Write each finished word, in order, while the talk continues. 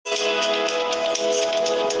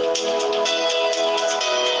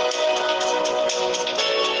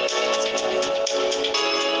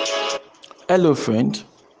Hello, friend.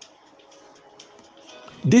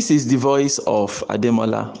 This is the voice of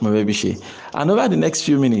Ademola Morebise, and over the next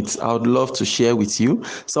few minutes, I would love to share with you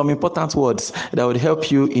some important words that would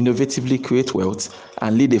help you innovatively create wealth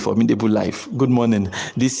and lead a formidable life. Good morning.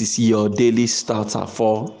 This is your daily starter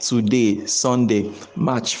for today, Sunday,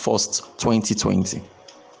 March 1st, 2020.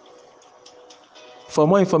 For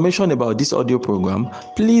more information about this audio program,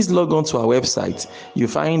 please log on to our website. You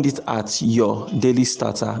find it at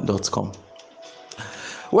yourdailystarter.com.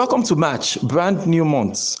 Welcome to March, brand new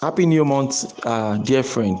month. Happy new month, dear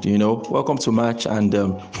friend. Welcome to March, and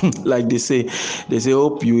like they say,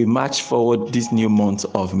 hope you will march forward this new month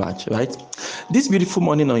of March, right? This beautiful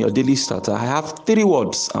morning on your daily starter, I have 3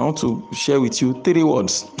 words. I want to share with you 3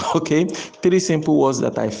 words, okay? 3 simple words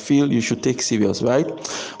that I feel you should take serious, right?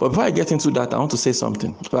 But before I get into that, I want to say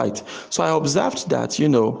something, right? So I observed that,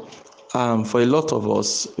 for a lot of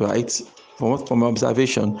us, right? From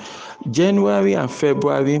observation, January and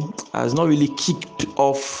February has not really kicked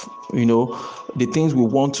off, the things we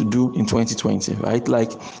want to do in 2020, right?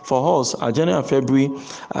 Like for us, our January and February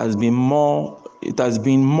has been more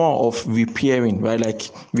of repairing, right? Like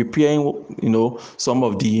repairing, some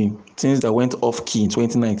of the things that went off key in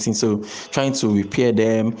 2019. So trying to repair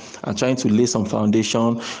them and trying to lay some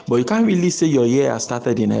foundation. But you can't really say your year has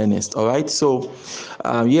started in earnest, all right? So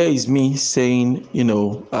here is me saying,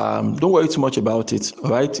 don't worry too much about it, all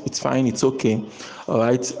right? It's fine, it's okay, all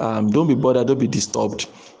right? Don't be bothered, don't be disturbed.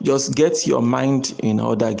 Just get your mind in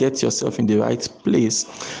order, get yourself in the right place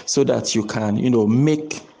so that you can,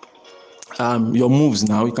 make your moves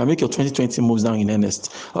now. You can make your 2020 moves now in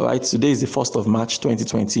earnest. All right. Today is the 1st of March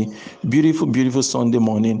 2020. Beautiful Sunday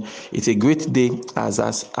morning. It's a great day as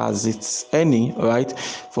it's any, all right,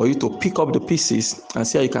 for you to pick up the pieces and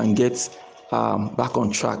see how you can get back on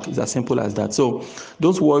track. It's as simple as that. So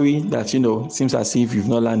don't worry that it seems as if you've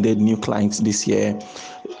not landed new clients this year.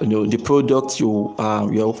 The product you're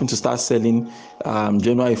hoping to start selling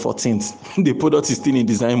January 14th, the product is still in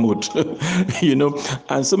design mode.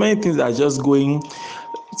 And so many things are just going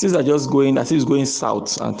as if it's going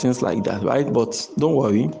south and things like that, right? But don't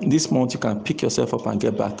worry, this month you can pick yourself up and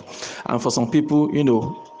get back. And for some people,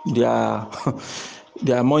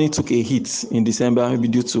 their money took a hit in December, maybe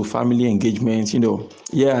due to family engagements,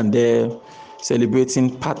 here and there,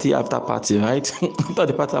 celebrating party after party, right? After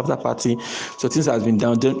the party after party, so things has been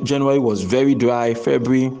down. January was very dry,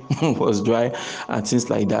 February was dry, and things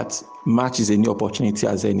like that. March is a new opportunity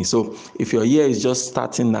as any. So if your year is just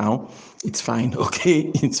starting now, it's fine,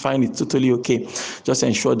 okay? It's fine, it's totally okay. Just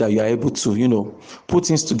ensure that you are able to, put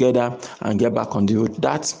things together and get back on the road.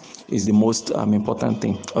 That is the most important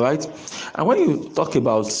thing, all right? And when we talk in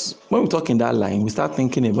that line, we start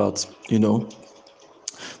thinking about,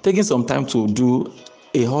 taking some time to do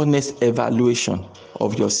a honest evaluation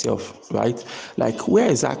of yourself, right? Like, where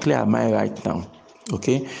exactly am I right now?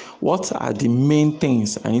 Okay, what are the main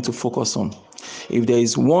things I need to focus on? If there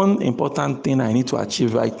is one important thing I need to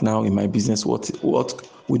achieve right now in my business, what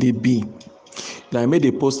would it be? Now, I made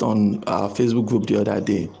a post on our Facebook group the other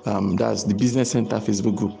day. That's the Business Center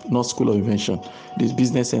Facebook group, not School of Invention. This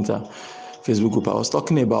Business Center Facebook group. I was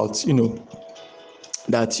talking about,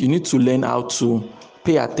 that you need to learn how to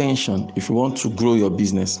pay attention if you want to grow your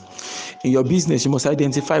business. In your business, you must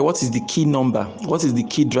identify what is the key number, what is the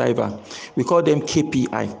key driver. We call them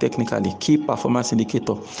KPI, technically, key performance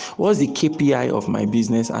indicator. What's the KPI of my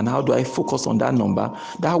business, and how do I focus on that number,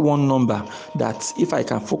 that one number, that if I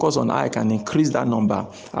can focus on how I can increase that number,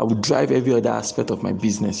 I will drive every other aspect of my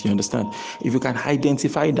business. You understand? If you can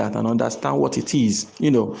identify that and understand what it is,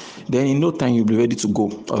 then in no time you'll be ready to go.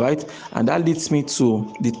 All right. And that leads me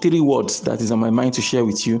to the 3 words that is on my mind to share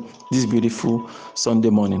with you this beautiful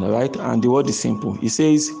Sunday morning. All right. And the word is simple. It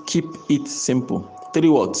says, keep it simple. 3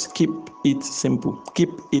 words. Keep it simple. Keep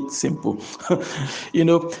it simple.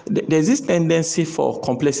 There's this tendency for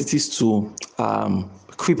complexities to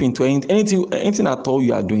creep into anything at all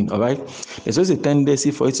you are doing. All right. There's always a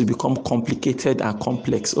tendency for it to become complicated and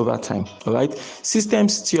complex over time. All right.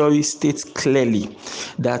 Systems theory states clearly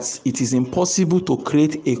that it is impossible to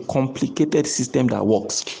create a complicated system that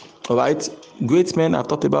works. All right. Great men have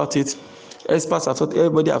thought about it. Experts have thought,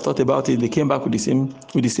 everybody have thought about it. They came back with the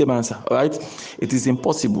same answer. All right. It is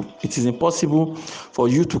impossible. It is impossible for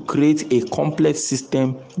you to create a complex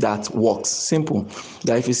system that works. Simple.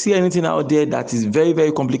 That if you see anything out there that is very,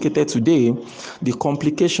 very complicated today, the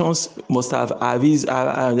complications must have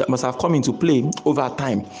come into play over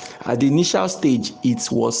time. At the initial stage,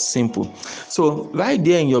 it was simple. So right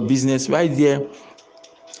there in your business, right there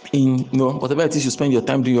in whatever it is you spend your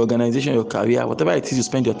time doing, your organization, your career, whatever it is you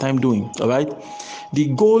spend your time doing, all right, the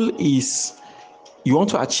goal is you want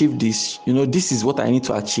to achieve this, this is what I need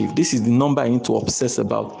to achieve. This is the number I need to obsess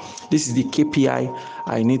about. This is the KPI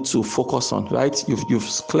I need to focus on, right? You've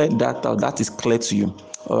cleared that out. That is clear to you,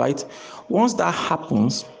 all right? Once that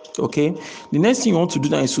happens, okay, the next thing you want to do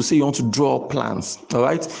now is to say you want to draw plans, all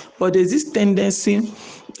right? But there's this tendency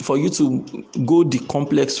for you to go the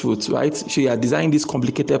complex route, right? So you are designing these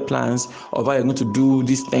complicated plans of how you're going to do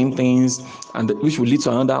these 10 things, and which will lead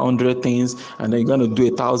to another 100 things, and then you're going to do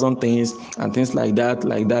 1,000 things and things like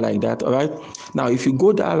that, all right? Now, if you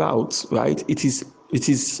go that route, right, it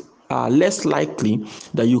is less likely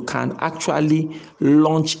that you can actually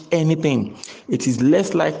launch anything. It is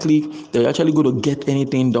less likely that you're actually going to get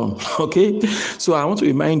anything done. Okay, so I want to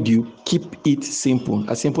remind you, keep it simple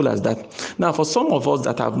as that. Now, for some of us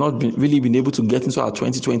that have not really been able to get into our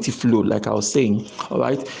 2020 flow, like I was saying, all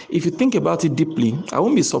right, if you think about it deeply, I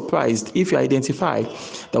won't be surprised if you identify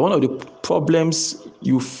that one of the problems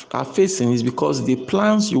you are facing is because the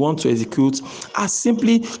plans you want to execute are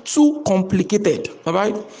simply too complicated. All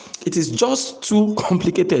right, it is just too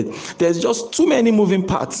complicated. There's just too many moving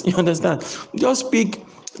parts. You understand? Just pick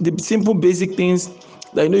the simple basic things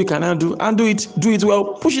that you know you can handle and do it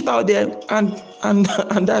well, push it out there, and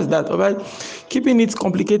that's that. All right, keeping it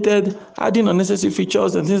complicated, adding unnecessary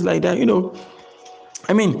features and things like that,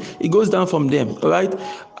 it goes down from them, all right?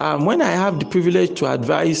 When I have the privilege to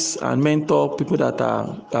advise and mentor people that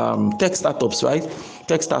are tech startups, right?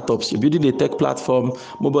 Tech startups, you're building a tech platform,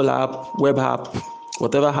 mobile app, web app,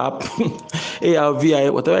 whatever app, AR, VI,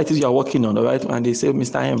 whatever it is you're working on, all right? And they say,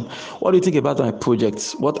 Mr. M, what do you think about my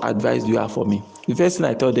projects? What advice do you have for me? The first thing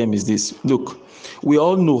I tell them is this: look, we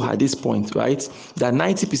all know at this point, right, that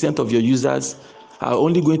 90% of your users are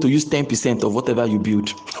only going to use 10% of whatever you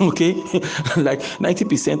build. Okay, like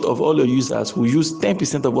 90% of all your users will use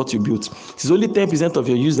 10% of what you built. It's only 10% of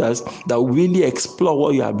your users that will really explore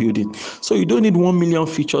what you are building. So you don't need 1 million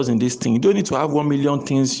features in this thing. You don't need to have 1 million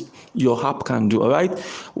things your app can do. All right,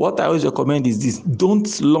 what I always recommend is this: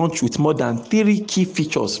 don't launch with more than 3 key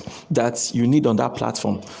features that you need on that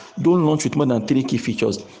platform. Don't launch with more than 3 key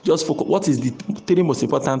features. Just focus what is the 3 most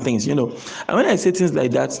important things. And when I say things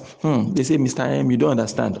like that, they say, Mr. M, you don't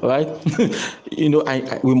understand. All right,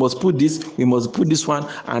 we must put this, one,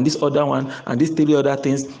 and this other one, and these 3 other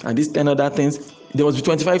things, and these 10 other things. There must be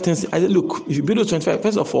 25 things. I said, look, if you build a 25,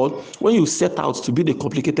 first of all, when you set out to build a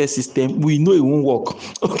complicated system, we know it won't work.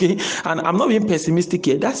 Okay, and I'm not being pessimistic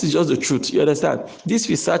here. That is just the truth. You understand? This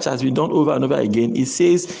research has been done over and over again. It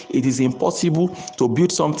says it is impossible to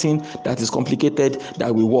build something that is complicated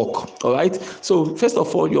that will work. All right. So first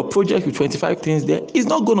of all, your project with 25 things there is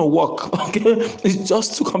not going to work. Okay, it's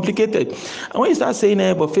just too complicated. And when you start saying,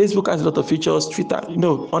 but Facebook has a lot of features, Twitter,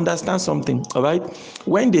 understand something. All right.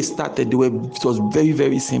 When they started, it was very,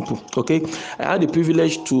 very simple. Okay, I had the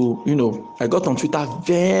privilege to, I got on Twitter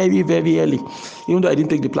very, very early, even though I didn't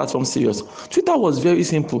take the platform serious. Twitter was very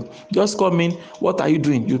simple. Just come in, what are you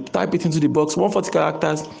doing? You type it into the box, 140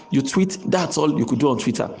 characters, you tweet. That's all you could do on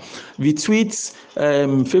Twitter. The tweets,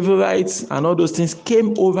 favorites, and all those things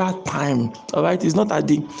came over time. All right, it's not at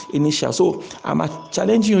the initial. So I'm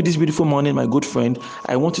challenging you this beautiful morning, my good friend.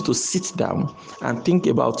 I want you to sit down and think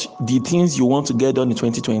about the things you want to get done in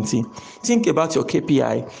 2020. Think about your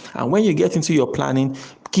KPI, and when you get into your planning,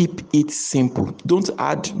 keep it simple. Don't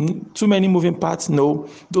add too many moving parts. No,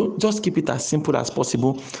 don't, just keep it as simple as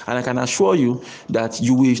possible, and I can assure you that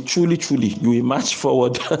you will truly you will march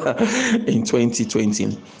forward in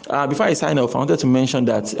 2020. Before I sign off, I wanted to mention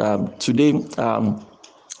that today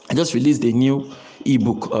I just released a new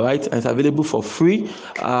ebook, all right, and it's available for free.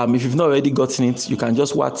 If you've not already gotten it, you can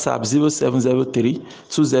just WhatsApp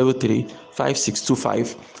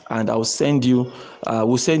 0703-203-5625, and we'll send you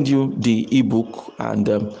the ebook and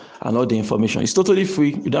all the information. It's totally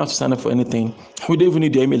free. You don't have to sign up for anything. We don't even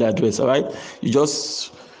need your email address. All right, you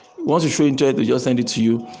just, once you show interest, we just send it to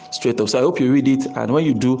you straight up. So I hope you read it, and when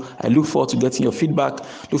you do, I look forward to getting your feedback,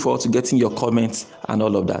 look forward to getting your comments and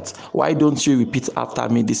all of that. Why don't you repeat after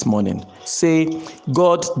me this morning? Say,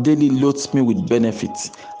 God daily loads me with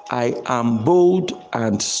benefits. I am bold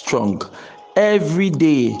and strong. Every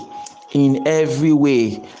day, in every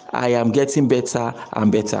way, I am getting better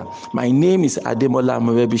and better. My name is Ademola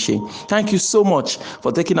Morebise. Thank you so much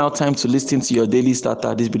for taking out time to listen to your daily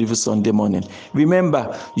starter this beautiful Sunday morning.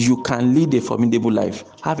 Remember, you can lead a formidable life.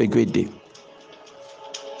 Have a great day.